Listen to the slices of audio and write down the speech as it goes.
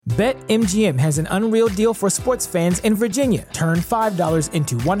BetMGM has an unreal deal for sports fans in Virginia. Turn $5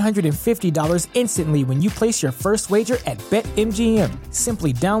 into $150 instantly when you place your first wager at BetMGM.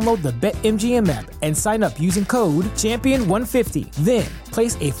 Simply download the BetMGM app and sign up using code Champion150. Then,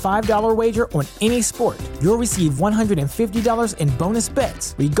 place a $5 wager on any sport. You'll receive $150 in bonus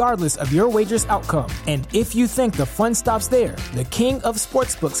bets, regardless of your wager's outcome. And if you think the fun stops there, the King of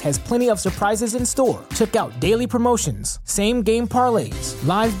Sportsbooks has plenty of surprises in store. Check out daily promotions, same-game parlays,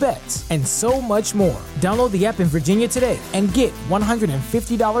 live bets, and so much more. Download the app in Virginia today and get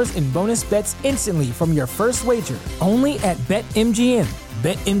 $150 in bonus bets instantly from your first wager. Only at BetMGM.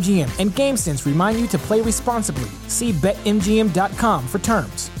 BetMGM and GameSense remind you to play responsibly. See BetMGM.com for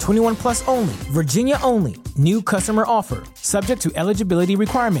terms. 21 plus only. Virginia only. New customer offer. Subject to eligibility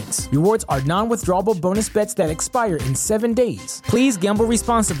requirements. Rewards are non-withdrawable bonus bets that expire in 7 days. Please gamble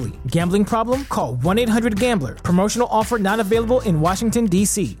responsibly. Gambling problem? Call 1-800-GAMBLER. Promotional offer not available in Washington,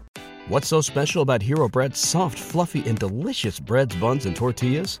 D.C. What's so special about Hero Bread's soft, fluffy, and delicious breads, buns, and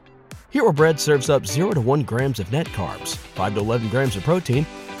tortillas? Hero Bread serves up 0 to 1 grams of net carbs, 5 to 11 grams of protein,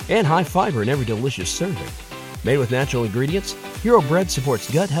 and high fiber in every delicious serving. Made with natural ingredients, Hero Bread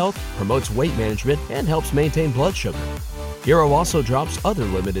supports gut health, promotes weight management, and helps maintain blood sugar. Hero also drops other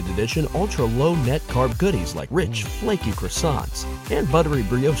limited edition ultra-low net carb goodies like rich, flaky croissants and buttery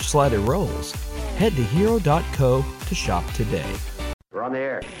brioche slider rolls. Head to hero.co to shop today. We're on the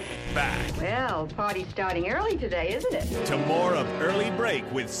air. Back. Well, party's starting early today, isn't it? To more of Early Break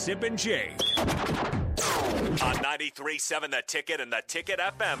with Sip and Jake. On 93.7 The Ticket and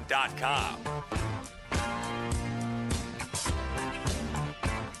theticketfm.com.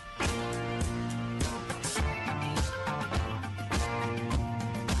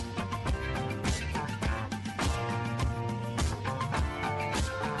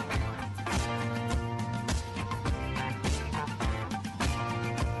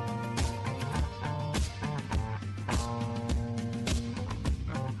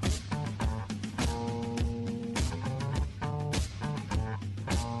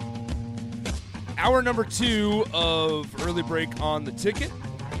 Hour number 2 of Early Break on the Ticket.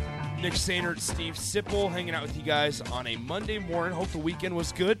 Nick Sainert, Steve Sipple hanging out with you guys on a Monday morning. Hope the weekend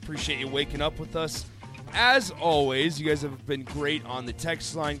was good. Appreciate you waking up with us. As always, you guys have been great on the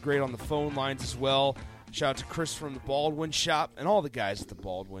text line, great on the phone lines as well. Shout out to Chris from the Baldwin Shop and all the guys at the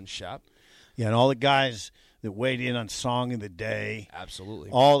Baldwin Shop. Yeah, and all the guys that weighed in on Song of the Day. Absolutely.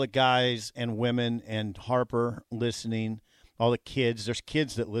 All the guys and women and Harper listening. All the kids. There's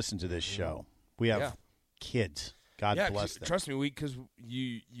kids that listen to this show. We have kids. God bless them. Trust me, because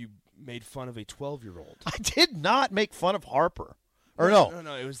you made fun of a 12-year-old. I did not make fun of Harper. Or no,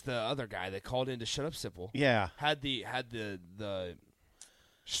 it was the other guy that called in to shut up Sipple. Yeah. Had the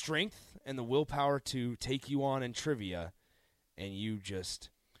strength and the willpower to take you on in trivia, and you just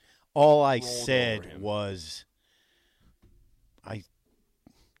all I said was I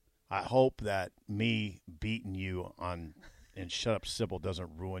hope that me beating you on and shut up Sipple doesn't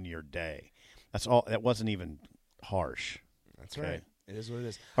ruin your day. That's all. That wasn't even harsh. That's right. It is what it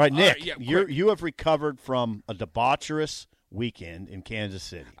is. All right, Nick, you have recovered from a debaucherous weekend in Kansas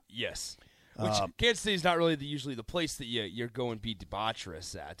City. Yes. Which Kansas City is not really usually the place that you're going to be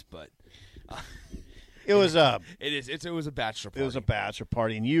debaucherous at, but it was a bachelor party. It was a bachelor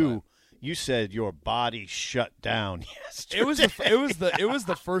party, and you said your body shut down yesterday. It was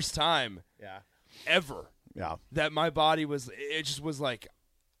the first time ever that my body was. It just was like.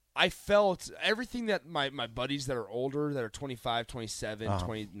 I felt everything that my buddies that are older, that are 25, 27,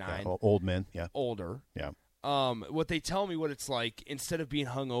 29. Old men, older. Yeah. What they tell me what it's like, instead of being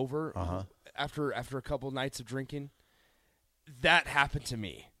hungover after a couple nights of drinking, that happened to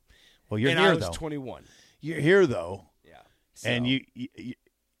me. Well, you're here, though. I was 21. You're here, though. Yeah. So. And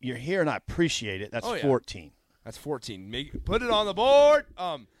you're here, and I appreciate it. That's 14. That's 14. Put it on the board.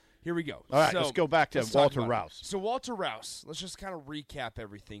 Here we go. All right, let's go back to Walter Rouse. So Walter Rouse, let's just kind of recap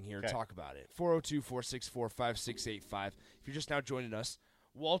everything here and talk about it. 402-464-5685. If you're just now joining us,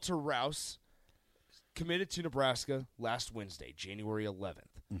 Walter Rouse committed to Nebraska last Wednesday, January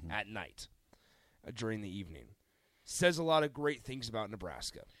 11th, at night, during the evening. Says a lot of great things about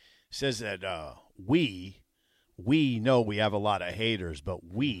Nebraska. Says that we know we have a lot of haters, but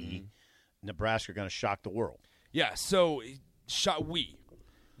Nebraska, are going to shock the world. Yeah, so we.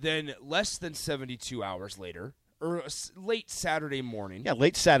 Then less than 72 hours later, or late Saturday morning. Yeah,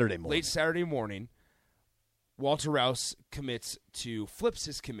 late Saturday morning. Late Saturday morning, Walter Rouse flips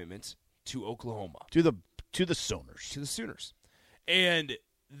his commitment to Oklahoma. To the Sooners. To the Sooners. And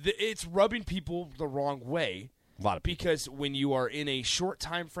it's rubbing people the wrong way. A lot of people. Because when you are in a short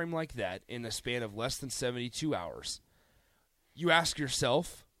time frame like that, in the span of less than 72 hours, you ask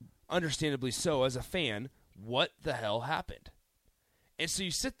yourself, understandably so, as a fan, what the hell happened? And so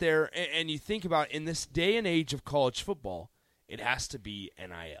you sit there and you think about, in this day and age of college football, it has to be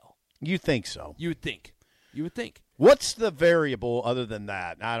NIL. You think so? You would think. You would think. What's the variable other than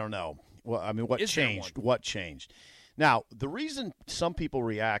that? I don't know. Well, I mean, what Is there changed? one? What changed? Now, the reason some people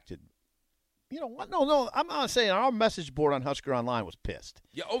reacted, you know what? No, I'm not saying our message board on Husker Online was pissed.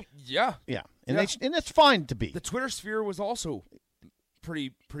 Yeah. Oh, yeah. Yeah, and Yeah. and it's fine to be. The Twitter sphere was also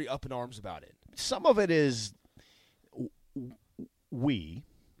pretty up in arms about it. Some of it is we,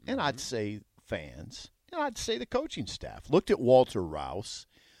 and I'd say fans, and I'd say the coaching staff, looked at Walter Rouse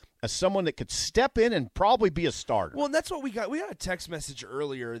as someone that could step in and probably be a starter. Well, and that's what we got. We got a text message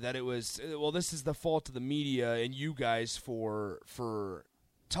earlier that it was, well, this is the fault of the media and you guys for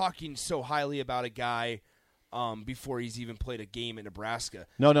talking so highly about a guy before he's even played a game in Nebraska.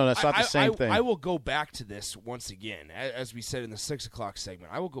 No, that's not the same thing. I will go back to this once again, as we said in the 6 o'clock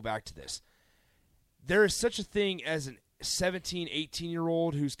segment. I will go back to this. There is such a thing as an 17,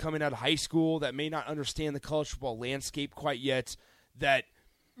 18-year-old who's coming out of high school that may not understand the college football landscape quite yet, that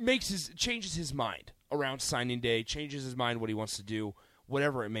changes his mind around signing day, changes his mind what he wants to do,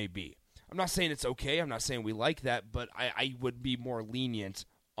 whatever it may be. I'm not saying it's okay. I'm not saying we like that, but I would be more lenient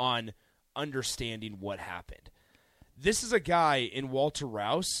on understanding what happened. This is a guy in Walter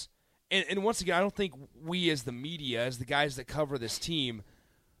Rouse, and once again, I don't think we as the media, as the guys that cover this team,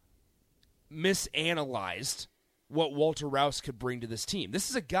 misanalyzed what Walter Rouse could bring to this team. This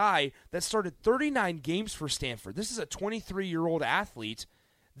is a guy that started 39 games for Stanford. This is a 23-year-old athlete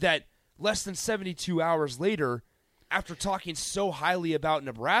that less than 72 hours later, after talking so highly about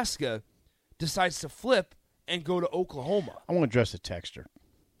Nebraska, decides to flip and go to Oklahoma. I want to address the texter.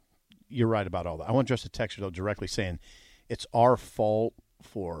 You're right about all that. I want to address the texter, though, directly saying it's our fault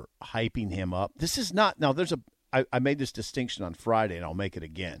for hyping him up. This is not – now, I made this distinction on Friday, and I'll make it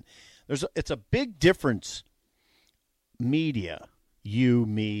again. It's a big difference, media, you,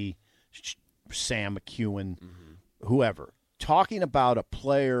 me, Sam McEwen, whoever, talking about a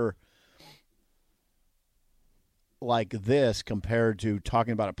player like this compared to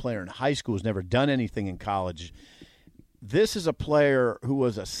talking about a player in high school who's never done anything in college. This is a player who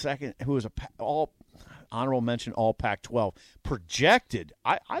was all honorable mention, all Pac-12 projected.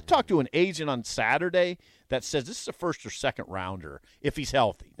 I talked to an agent on Saturday that says this is a first or second rounder if he's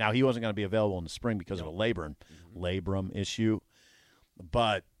healthy. Now, he wasn't going to be available in the spring because of a labrum issue,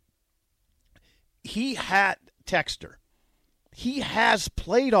 but he had Texter. He has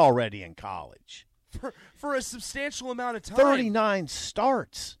played already in college for a substantial amount of time. 39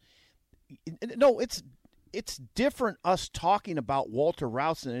 starts. No, it's different us talking about Walter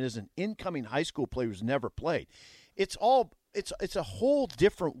Rouse than it is an incoming high school player who's never played. It's a whole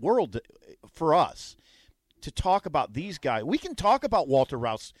different world for us to talk about these guys. We can talk about Walter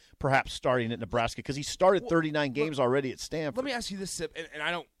Rouse perhaps starting at Nebraska because he started 39 games already at Stanford. Let me ask you this, Sip, and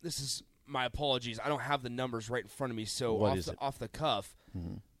I don't. This is my apologies. I don't have the numbers right in front of me, so off the cuff,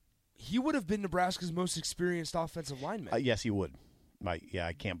 he would have been Nebraska's most experienced offensive lineman. Yes, he would.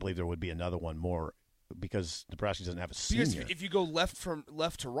 I can't believe there would be another one more. Because Nebraska doesn't have a senior. Because if you go left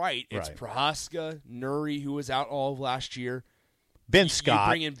to right, it's right. Prohaska, Nuri, who was out all of last year. Ben Scott.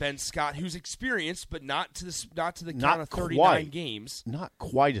 You bring in Ben Scott, who's experienced, but not to the count of 39 games. Not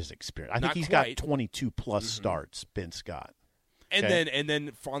quite as experienced. I think he's got 22 plus starts. Ben Scott. And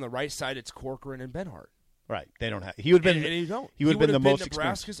then on the right side, it's Corcoran and Benhart. Right. They don't have. He would have been. And you don't. He would have been the most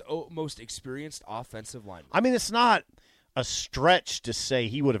Nebraska's most experienced offensive lineman. I mean, it's not a stretch to say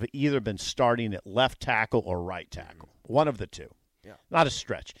he would have either been starting at left tackle or right tackle. One of the two. Yeah. Not a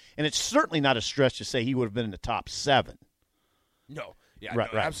stretch. And it's certainly not a stretch to say he would have been in the top 7. No. Yeah,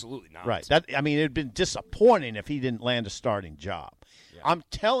 right. Absolutely not. Right. It would have been disappointing if he didn't land a starting job. Yeah. I'm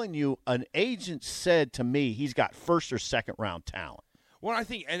telling you, an agent said to me he's got first or second round talent. Well, I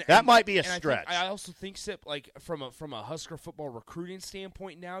think that might be a stretch. I also think, Sip, like from a Husker football recruiting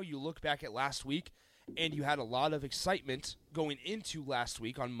standpoint now, you look back at last week, and you had a lot of excitement going into last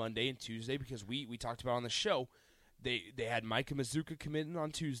week on Monday and Tuesday because we talked about on the show. They had Micah Mazuka come in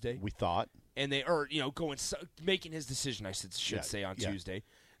on Tuesday. We thought. And they are making his decision, I should say, on Tuesday.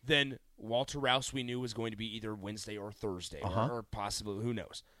 Then Walter Rouse we knew was going to be either Wednesday or Thursday or possibly, who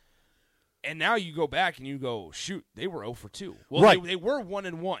knows. And now you go back and you go, shoot, they were 0 for 2. Well, right. They were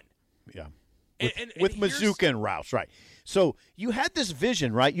 1-1. Yeah. With Mazuka and Rouse, right. So you had this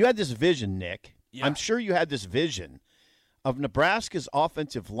vision, right? You had this vision, Nick. Yeah. I'm sure you had this vision of Nebraska's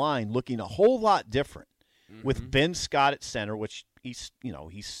offensive line looking a whole lot different with Ben Scott at center, which he's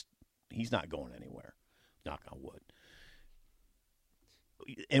not going anywhere. Knock on wood.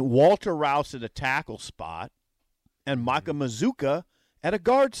 And Walter Rouse at a tackle spot, and Micah Mazuka at a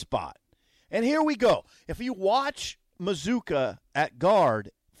guard spot. And here we go. If you watch Mazuka at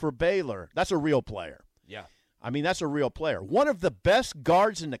guard for Baylor, that's a real player. Yeah. I mean, that's a real player. One of the best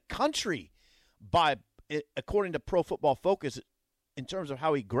guards in the country according to Pro Football Focus in terms of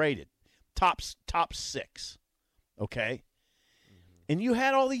how he graded. Top 6. Okay? And you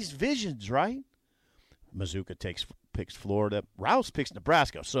had all these visions, right? Mazuka picks Florida. Rouse picks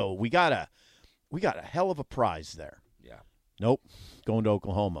Nebraska. So we got a hell of a prize there. Yeah. Nope. Going to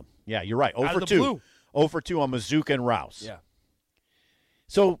Oklahoma. Yeah, you're right. 0 Out for of the 2. blue. 0 for 2 on Mazuka and Rouse. Yeah.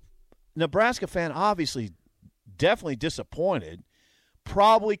 So Nebraska fan obviously definitely disappointed,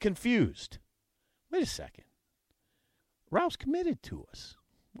 probably confused. Wait a second. Rouse committed to us.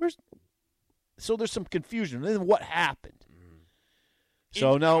 So there's some confusion. And then what happened?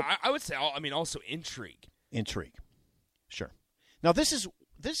 So no, I would say, also intrigue. Intrigue. Sure. Now this is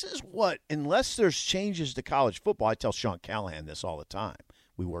what, unless there's changes to college football, I tell Sean Callahan this all the time.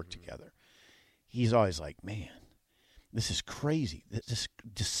 We work together. He's always like, man, this is crazy. This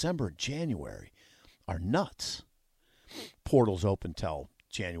December and January are nuts. Portal's open till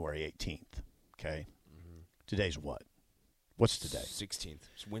January 18th. Okay. Today's what? What's today? 16th.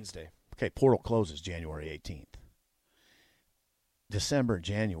 It's Wednesday. Okay, portal closes January 18th. December,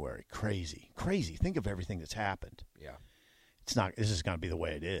 January, crazy. Think of everything that's happened. Yeah. This is going to be the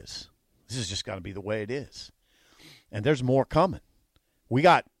way it is. This is just going to be the way it is. And there's more coming.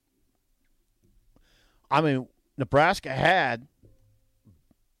 Nebraska had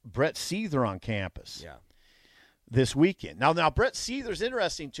Brett Seether on campus this weekend. Now, Brett Seether's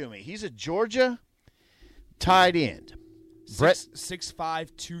interesting to me. He's a Georgia tight end. 6'5",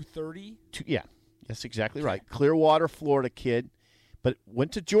 230. Yeah, that's exactly right. Clearwater, Florida kid. But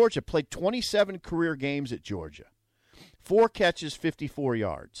went to Georgia, played 27 career games at Georgia. 4 catches, 54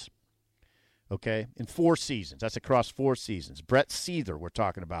 yards. Okay, in 4 seasons. That's across 4 seasons. Brett Seether, we're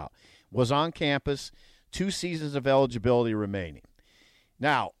talking about, was on campus, 2 seasons of eligibility remaining.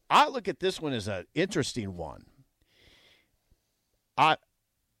 Now, I look at this one as an interesting one. I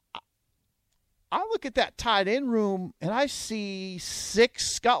look at that tight end room, and I see 6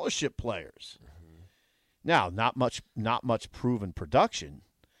 scholarship players. Now, not much proven production,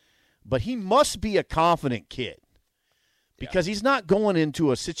 but he must be a confident kid because he's not going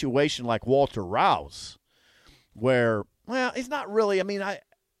into a situation like Walter Rouse where, well, he's not really. I mean, I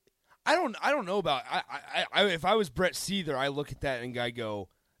don't know about. If I was Brett Seether, I look at that and I go,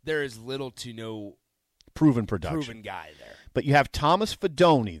 there is little to no proven guy there. But you have Thomas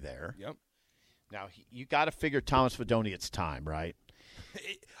Fedoni there. Yep. Now you got to figure Thomas Fedoni. It's time, right?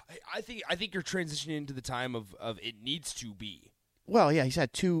 I think you're transitioning into the time of it needs to be. Well, yeah, he's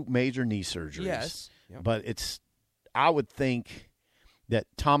had 2 major knee surgeries. Yes. Yep. But I would think that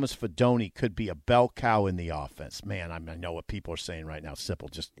Thomas Fedoni could be a bell cow in the offense. Man, I know what people are saying right now. Simple,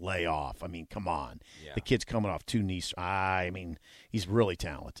 just lay off. I mean, come on. Yeah. The kid's coming off 2 knees. He's really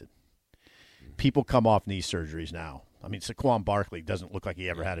talented. Mm-hmm. People come off knee surgeries now. I mean, Saquon Barkley doesn't look like he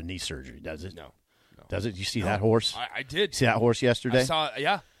ever had a knee surgery, does it? No. Does it? You see that horse? I did. See that horse yesterday? I saw it,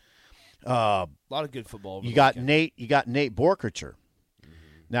 yeah. A lot of good football. You got Nate Borkercher. Mm-hmm.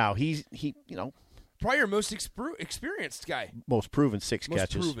 Now he probably your most experienced guy. Most proven 6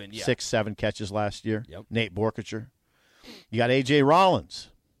 catches. Proven, yeah. 6-7 catches last year. Yep. Nate Borkercher. You got AJ Rollins,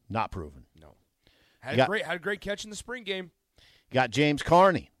 not proven. No. Had a great catch in the spring game. You got James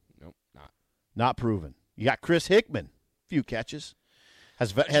Carney. Nope, not proven. You got Chris Hickman, few catches.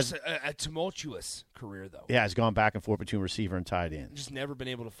 Has a tumultuous career, though. Yeah, has gone back and forth between receiver and tight end. Just never been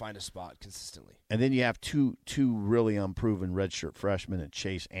able to find a spot consistently. And then you have two really unproven redshirt freshmen in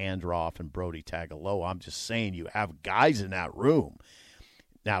Chase Androff and Brody Tagaloa. I'm just saying you have guys in that room.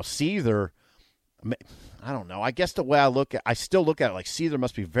 Now, Seether, I don't know. I guess the way I still look at it like Seether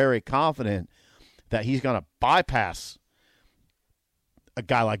must be very confident that he's going to bypass a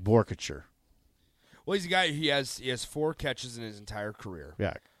guy like Borkercher. Well, he's a guy. He has 4 catches in his entire career.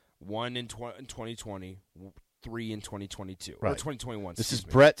 Yeah, 1 in 2020, 3 in 2022 right. Or 2021. This is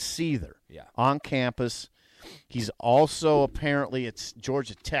Brett Seether. Yeah, on campus. He's also apparently it's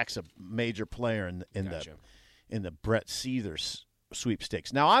Georgia Tech's a major player in the Brett Seether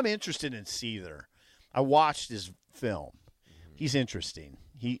sweepstakes. Now I'm interested in Seether. I watched his film. Mm-hmm. He's interesting.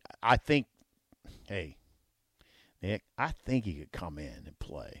 I think he could come in and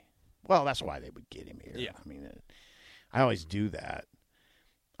play. Well, that's why they would get him here. Yeah. I mean, I always do that.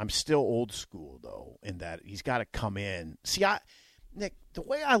 I'm still old school, though, in that he's got to come in. See, Nick, the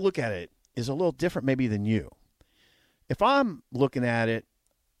way I look at it is a little different maybe than you. If I'm looking at it,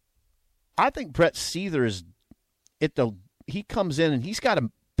 I think Brett Seether he comes in and he's got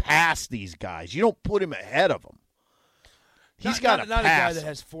to pass these guys. You don't put him ahead of them. He's got to not pass. a guy that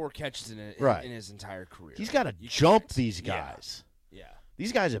has 4 catches in his entire career. He's got to jump these guys. Yeah.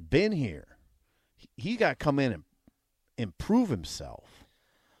 These guys have been here. He got to come in and improve himself,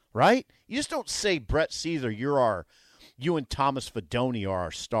 right? You just don't say, Brett Seither, you and Thomas Fedoni are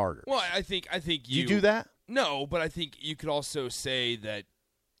our starters. Well, I think you do that? No, but I think you could also say that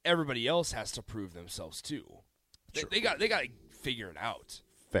everybody else has to prove themselves too. Sure. They got to figure it out.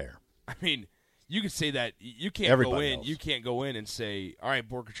 Fair. I mean, you could say that you can't Everybody go in. else. You can't go in and say, "All right,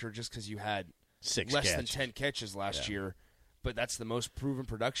 Borkacher, just because you had 6 less catches. than 10 catches last year, but that's the most proven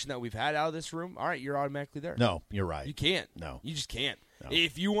production that we've had out of this room. All right, you're automatically there." No, you're right. You can't. No, you just can't. No.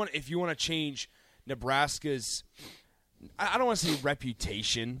 If you want to change Nebraska's, I don't want to say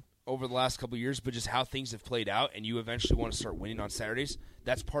reputation over the last couple of years, but just how things have played out, and you eventually want to start winning on Saturdays,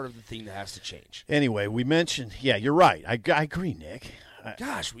 that's part of the thing that has to change. Anyway, we mentioned, you're right. I agree, Nick.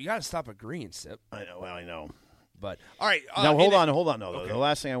 Gosh, we got to stop agreeing, Sip. I know. Well, I know. But, all right. Now, hold on. No. Okay. The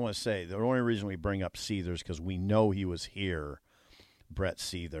last thing I want to say, the only reason we bring up Seither is because we know he was here, Brett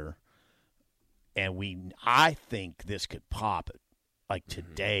Seither, and I think this could pop like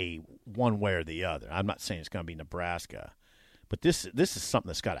today, one way or the other. I'm not saying it's going to be Nebraska, but this is something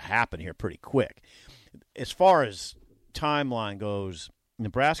that's got to happen here pretty quick. As far as timeline goes,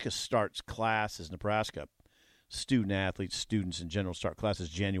 Nebraska starts classes. Nebraska student-athletes, students in general start classes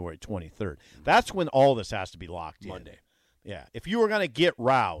January 23rd. That's when all this has to be locked in. Monday. Yeah. If you were going to get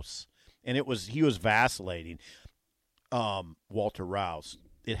Rouse, and he was vacillating, Walter Rouse,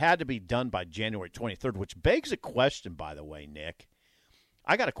 it had to be done by January 23rd, which begs a question, by the way, Nick.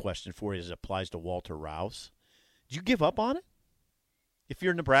 I got a question for you as it applies to Walter Rouse. Do you give up on it if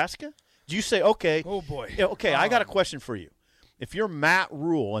you're Nebraska? Do you say, okay. Oh, boy. Okay, I got a question for you. If you're Matt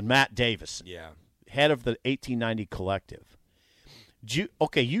Rule and Matt Davis, head of the 1890 Collective,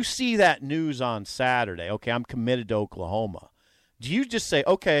 you see that news on Saturday, okay, I'm committed to Oklahoma. Do you just say,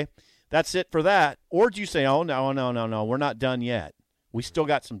 okay, that's it for that? Or do you say, oh, no, we're not done yet. We still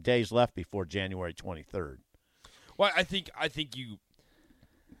got some days left before January 23rd. Well, I think you –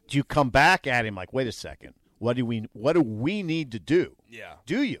 do you come back at him like, wait a second, what do we need to do? Yeah.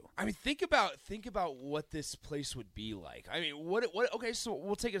 Do you? I mean, think about what this place would be like. I mean, what okay, so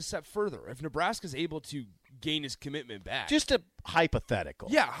we'll take it a step further. If Nebraska's able to gain his commitment back. Just a hypothetical.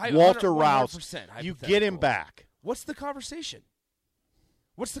 Yeah, Walter Rouse, you get him back. What's the conversation?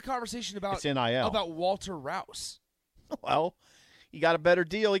 What's the conversation about? It's NIL. About Walter Rouse. Well, he got a better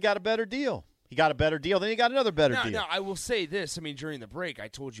deal. He got a better deal. He got a better deal. Then he got another better deal. Now, I will say this. I mean, during the break, I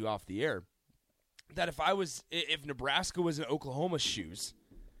told you off the air that if Nebraska was in Oklahoma's shoes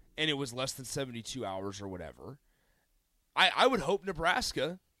and it was less than 72 hours or whatever, I would hope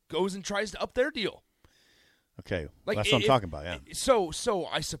Nebraska goes and tries to up their deal. Okay, that's what I'm talking about, yeah. So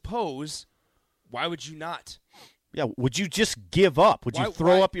I suppose, why would you not? Yeah, would you just give up? Would you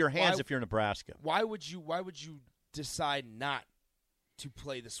throw up your hands if you're Nebraska? Why would you decide not to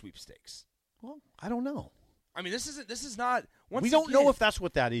play the sweepstakes? Well, I don't know. I mean, this is not. We don't know if that's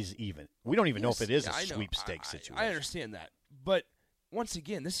what that is even. We don't even know if it is a sweepstakes situation. I understand that. But once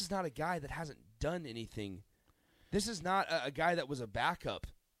again, this is not a guy that hasn't done anything. This is not a guy that was a backup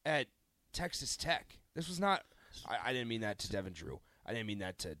at Texas Tech. This was not. I didn't mean that to Devin Drew. I didn't mean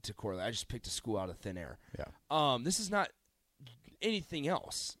that to Corley. I just picked a school out of thin air. Yeah. This is not anything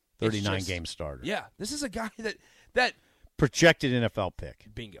else. 39 game starter. Yeah. This is a guy that projected NFL pick.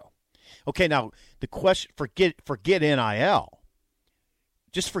 Bingo. Okay, now the question: forget NIL.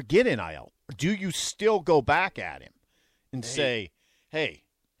 Just forget NIL. Do you still go back at him and say, "Hey,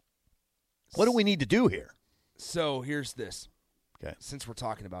 what do we need to do here?" So here's this. Okay. Since we're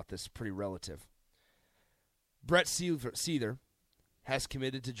talking about this, pretty relative. Brett Seither has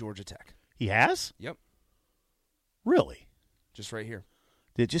committed to Georgia Tech. He has? Yep. Really? Just right here.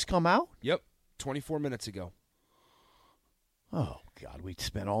 Did it just come out? Yep. 24 minutes ago. Oh, God, we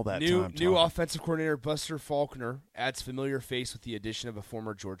spent all that time New offensive coordinator Buster Faulkner adds familiar face with the addition of a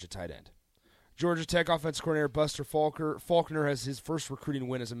former Georgia tight end. Georgia Tech offensive coordinator Buster Faulkner has his first recruiting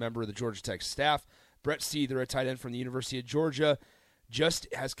win as a member of the Georgia Tech staff. Brett Seither, a tight end from the University of Georgia,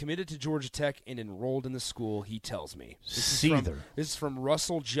 just has committed to Georgia Tech and enrolled in the school, he tells me. This is from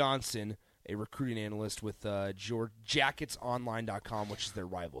Russell Johnson, a recruiting analyst with JacketsOnline.com, which is their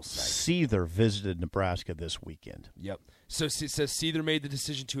rival site. Seither visited Nebraska this weekend. Yep. So it says Seither made the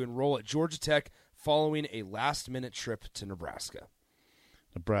decision to enroll at Georgia Tech following a last-minute trip to Nebraska.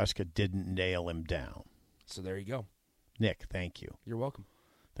 Nebraska didn't nail him down. So there you go. Nick, thank you. You're welcome.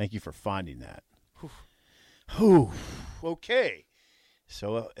 Thank you for finding that. Whew. Okay.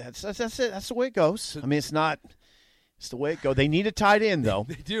 So that's it. That's the way it goes. I mean, it's the way it goes. They need a tight end, though.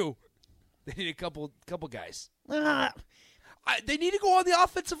 They do. They need a couple guys. They need to go on the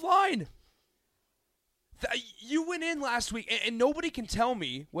offensive line. You went in last week, and nobody can tell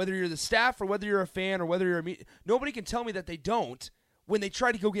me, whether you're the staff or whether you're a fan or whether you're nobody can tell me that they don't when they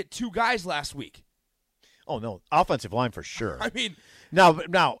tried to go get 2 guys last week. Oh, no. Offensive line for sure. I mean.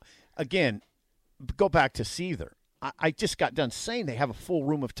 Now, again, go back to Seether. I just got done saying they have a full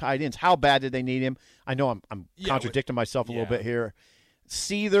room of tight ends. How bad did they need him? I know I'm contradicting myself a little bit here.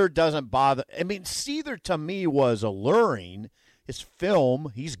 Seether doesn't bother. I mean, Seether to me was alluring. His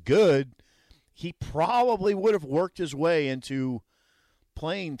film, he's good. He probably would have worked his way into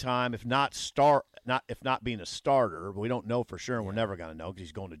playing time if not being a starter. We don't know for sure, and we're never going to know because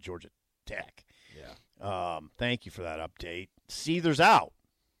he's going to Georgia Tech. Yeah. Thank you for that update. Seether's out.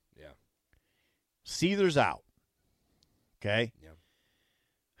 Yeah. Seether's out. Okay. Yeah.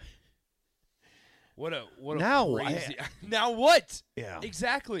 What a now, crazy. Now what? Yeah.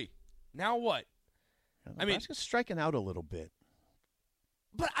 Exactly. Now what? I mean, just striking out a little bit.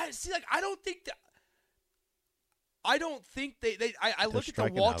 But I don't think I look at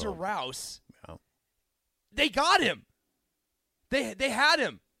the Walter Rouse. Yeah. They got him. They had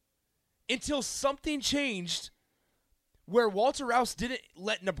him until something changed where Walter Rouse didn't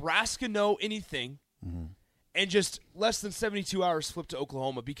let Nebraska know anything and just less than 72 hours flipped to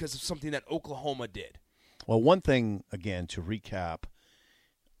Oklahoma because of something that Oklahoma did. Well, one thing, again, to recap,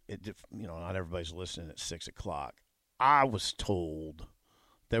 not everybody's listening at 6 o'clock. I was told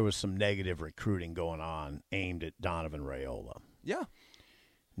there was some negative recruiting going on aimed at Donovan Raiola. Yeah.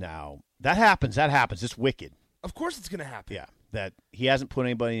 Now, that happens. It's wicked. Of course it's going to happen. Yeah, that he hasn't put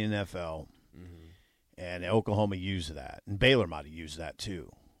anybody in the NFL, and Oklahoma used that. And Baylor might have used that too.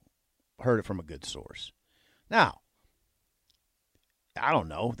 Heard it from a good source. Now, I don't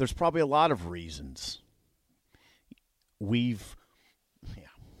know. There's probably a lot of reasons. I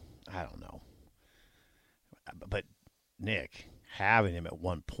don't know. But, Nick, having him at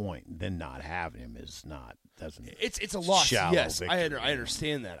one point and then not having him doesn't. It's a loss. Yes, victory. I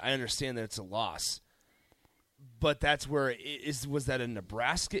understand that. I understand that it's a loss. But that's where was that a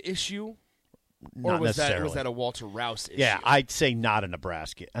Nebraska issue? Not or was necessarily. that a Walter Rouse issue? Yeah, I'd say not a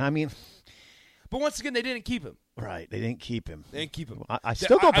Nebraska. I mean, but once again, they didn't keep him. Right, they didn't keep him. I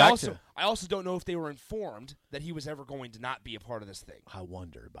still go back to. I also don't know if they were informed that he was ever going to not be a part of this thing. I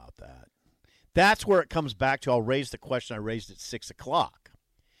wonder about that. That's where it comes back to. I'll raise the question I raised at 6 o'clock,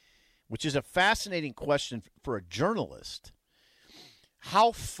 which is a fascinating question for a journalist.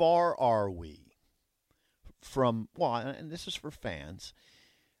 How far are we from? Well, and this is for fans.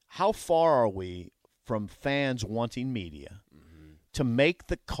 How far are we from fans wanting media to make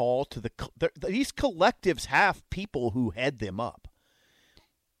the call to these collectives have people who head them up,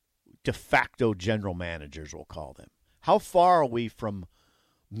 de facto general managers, we'll call them. How far are we from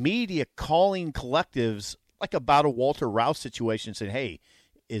media calling collectives like about a Walter Rouse situation, saying, "Hey,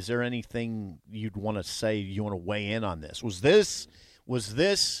 is there anything you'd want to say? You want to weigh in on this? Was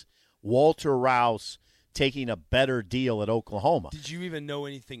this Walter Rouse taking a better deal at Oklahoma?" Did you even know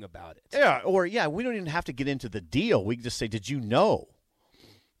anything about it? Yeah, we don't even have to get into the deal. We can just say, "Did you know?"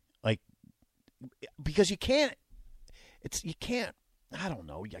 Like, because you can't. I don't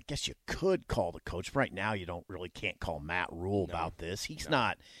know. I guess you could call the coach. Right now, you can't call Matt Rule about this. He's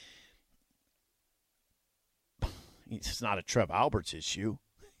not. It's not a Trev Alberts issue.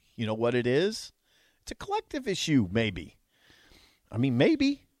 You know what it is? It's a collective issue, maybe. I mean,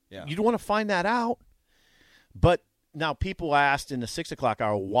 maybe. Yeah. You'd want to find that out. But now people asked in the 6 o'clock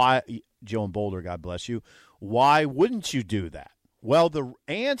hour, why, Joe and Boulder, God bless you, why wouldn't you do that? Well, the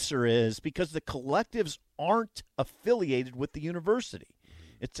answer is because the collectives aren't affiliated with the university.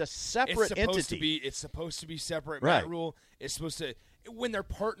 It's a separate entity. It's supposed to be separate. Right. Matt Rule is supposed to, when they're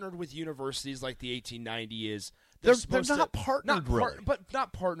partnered with universities like the 1890 is, they're not partnered,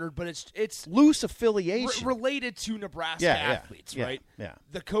 not partnered, but it's loose affiliation related to Nebraska athletes, right? Yeah.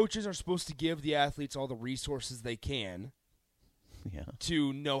 The coaches are supposed to give the athletes all the resources they can,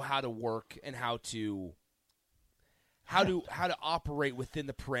 to know how to work and how to operate within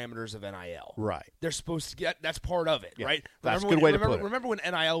the parameters of NIL. Right. They're supposed to get that's part of it, right? That's a good way to put it. Remember when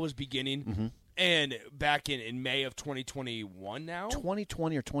NIL was beginning? And back in May of 2021 now?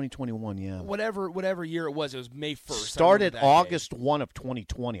 2020 or 2021, yeah. Whatever year it was May 1st. Started August 1 of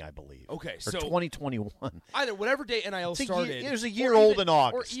 2020, I believe. Okay, or so 2021. Either whatever day NIL started. It was a year old in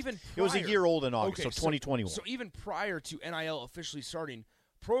August. Or even prior. It was a year old in August, okay, so 2021. So even prior to NIL officially starting,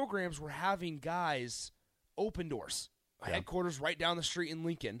 programs were having guys open doors. Headquarters right down the street in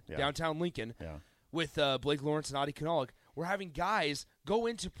Lincoln, downtown Lincoln, with Blake Lawrence and Adi Kanalik. We're having guys go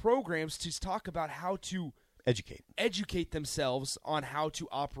into programs to talk about how to educate themselves on how to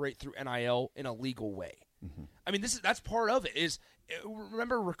operate through NIL in a legal way. Mm-hmm. I mean, that's part of it.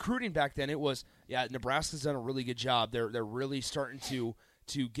 Remember recruiting back then? It was Nebraska's done a really good job. They're really starting to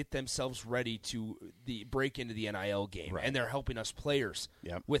get themselves ready to break into the NIL game, right. and they're helping us players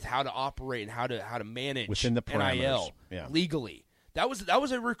Yep. with how to operate and how to manage within the parameters. NIL legally. That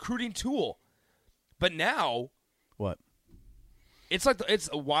was a recruiting tool, but now what? It's like it's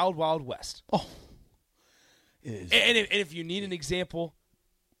a wild, wild west. Oh, it is. And if you need an example,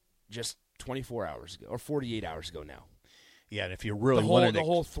 just 24 hours ago or 48 hours ago now. Yeah, and if you really want the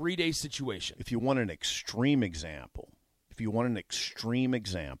whole 3-day situation. If you want an extreme example,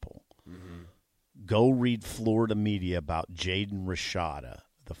 go read Florida media about Jaden Rashada,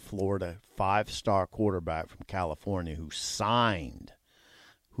 the Florida 5-star quarterback from California who signed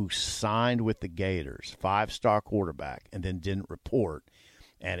with the Gators, 5-star quarterback, and then didn't report.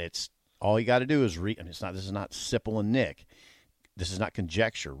 And it's all you got to do is read. And this is not Sipple and Nick. This is not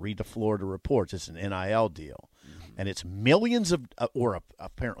conjecture. Read the Florida reports. It's an NIL deal. Mm-hmm. And it's millions of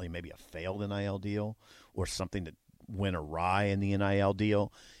apparently maybe a failed NIL deal or something that went awry in the NIL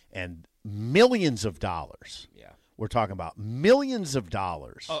deal, and millions of dollars. Yeah. We're talking about millions of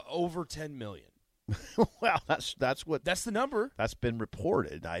dollars. Over $10 million. Well, that's the number. That's been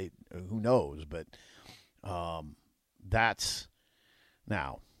reported. Who knows, but that's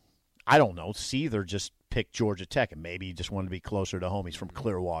now. I don't know. Seether just picked Georgia Tech, and maybe he just wanted to be closer to home. He's from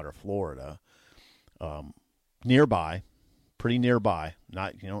Clearwater, Florida, nearby, pretty nearby.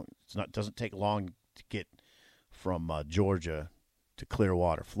 Doesn't take long to get from Georgia to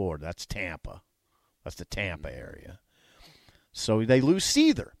Clearwater, Florida. That's Tampa. That's the Tampa area. So they lose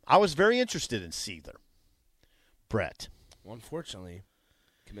Seether. I was very interested in Seether. Brett. Well, unfortunately,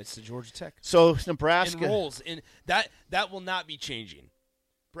 commits to Georgia Tech. So Nebraska enrolls in that will not be changing.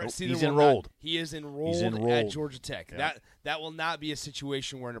 Brett Seether he's enrolled. He is enrolled at Georgia Tech. Yeah. That will not be a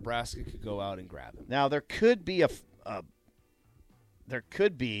situation where Nebraska could go out and grab him. Now there could be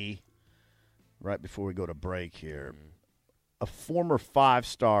right before we go to break here, a former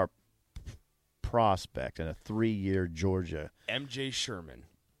 5-star prospect and a 3-year Georgia MJ Sherman,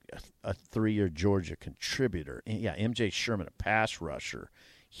 a 3-year Georgia contributor. Yeah, MJ Sherman, a pass rusher.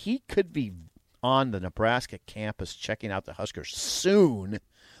 He could be on the Nebraska campus checking out the Huskers soon.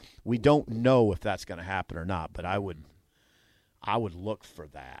 We don't know if that's going to happen or not, but I would look for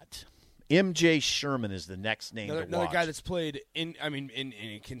that. MJ Sherman is the next name to watch. Another guy that's played in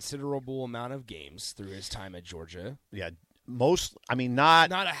a considerable amount of games through his time at Georgia. Yeah,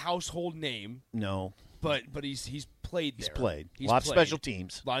 not a household name. No, but he's played there. He's played. A lot of special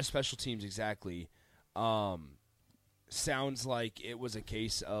teams. A lot of special teams, exactly. Sounds like it was a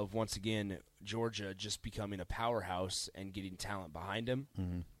case of, once again, Georgia just becoming a powerhouse and getting talent behind him,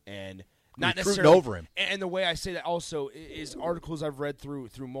 and not necessarily over him. And the way I say that also is articles I've read through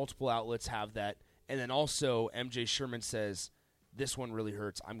multiple outlets have that, and then also MJ Sherman says, "This one really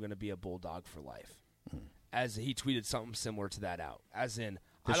hurts. I'm going to be a Bulldog for life." As he tweeted something similar to that out, as in,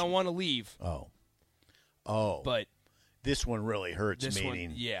 I don't want to leave. Oh, but this one really hurts.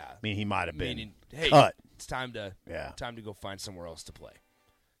 Meaning, he might have been cut. It's time to go find somewhere else to play.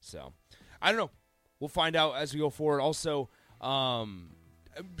 So, I don't know. We'll find out as we go forward. Also, I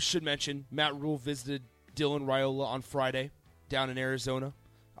should mention Matt Rule visited Dylan Raiola on Friday down in Arizona.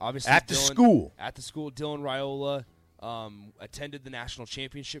 Obviously, at the school, Dylan Raiola attended the national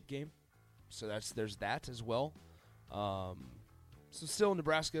championship game. So there's that as well. So still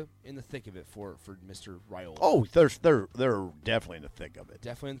Nebraska in the thick of it for Mr. Raiola. Oh, they're definitely in the thick of it.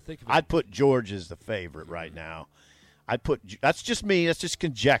 Definitely in the thick of it. I'd put Georgia as the favorite right now. That's just me. That's just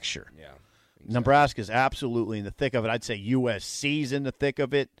conjecture. Yeah. Exactly. Nebraska's absolutely in the thick of it. I'd say USC's in the thick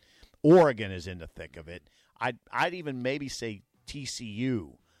of it. Oregon is in the thick of it. I'd even maybe say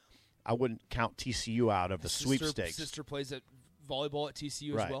TCU. I wouldn't count TCU out of the sweepstakes. Sister plays at volleyball at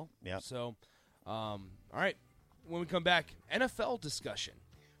TCU right. as well. Yeah. So, all right. When we come back, NFL discussion.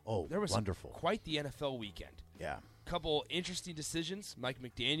 Oh, there was wonderful. Quite the NFL weekend. Yeah. Couple interesting decisions. Mike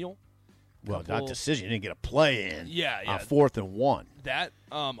McDaniel. Well, not decision. You didn't get a play in. Yeah. On 4th and 1. That.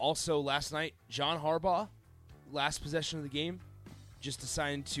 Also, last night, John Harbaugh, last possession of the game, just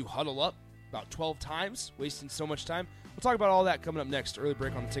decided to huddle up about 12 times, wasting so much time. We'll talk about all that coming up next. Early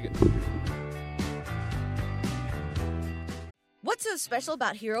break on the ticket. What's so special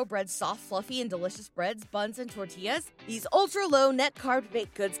about Hero Bread's soft, fluffy, and delicious breads, buns, and tortillas? These ultra-low net-carb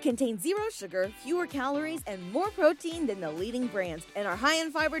baked goods contain 0 sugar, fewer calories, and more protein than the leading brands, and are high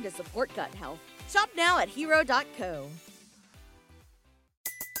in fiber to support gut health. Shop now at Hero.co.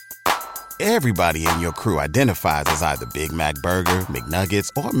 Everybody in your crew identifies as either Big Mac Burger, McNuggets,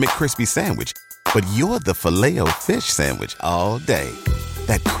 or McCrispy Sandwich, but you're the Filet-O-Fish Sandwich all day.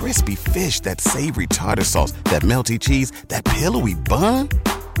 That crispy fish, that savory tartar sauce, that melty cheese, that pillowy bun.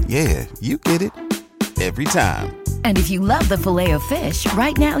 Yeah, you get it. Every time. And if you love the Filet-O-Fish,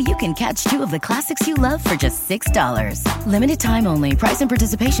 right now you can catch two of the classics you love for just $6. Limited time only. Price and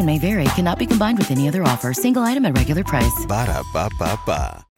participation may vary. Cannot be combined with any other offer. Single item at regular price. Ba-da-ba-ba-ba.